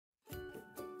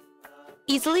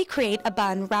Easily create a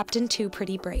bun wrapped in 2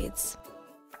 pretty braids.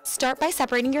 Start by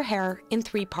separating your hair in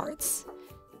 3 parts.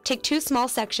 Take 2 small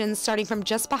sections starting from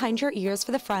just behind your ears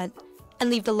for the front and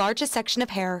leave the largest section of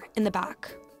hair in the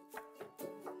back.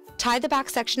 Tie the back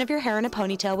section of your hair in a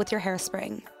ponytail with your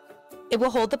hairspring. It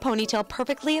will hold the ponytail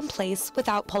perfectly in place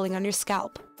without pulling on your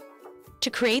scalp. To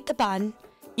create the bun,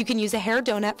 you can use a hair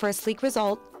donut for a sleek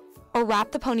result or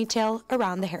wrap the ponytail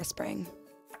around the hairspring.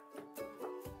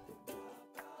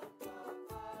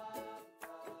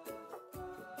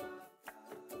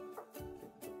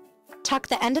 Tuck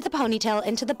the end of the ponytail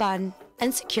into the bun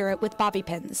and secure it with bobby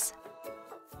pins.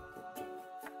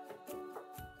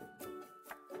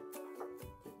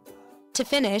 To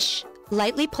finish,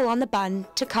 lightly pull on the bun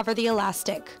to cover the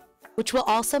elastic, which will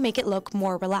also make it look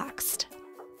more relaxed.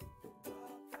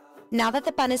 Now that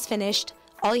the bun is finished,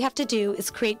 all you have to do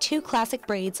is create 2 classic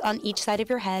braids on each side of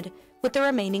your head with the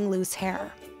remaining loose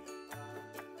hair.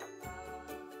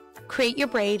 Create your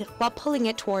braid while pulling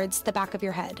it towards the back of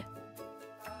your head.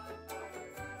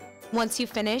 Once you've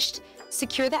finished,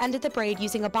 secure the end of the braid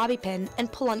using a bobby pin and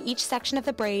pull on each section of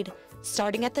the braid,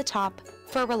 starting at the top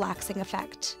for a relaxing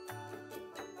effect.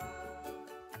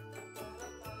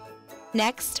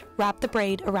 Next, wrap the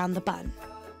braid around the bun.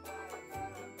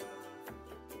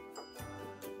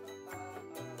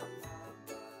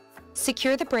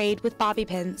 Secure the braid with bobby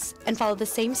pins and follow the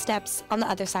same steps on the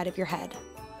other side of your head.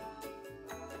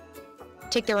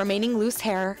 Take the remaining loose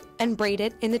hair and braid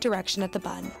it in the direction of the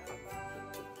bun.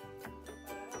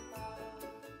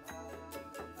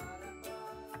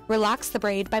 Relax the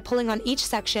braid by pulling on each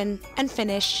section and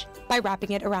finish by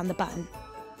wrapping it around the bun.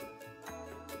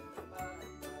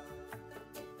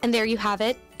 And there you have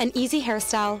it, an easy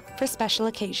hairstyle for special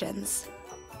occasions.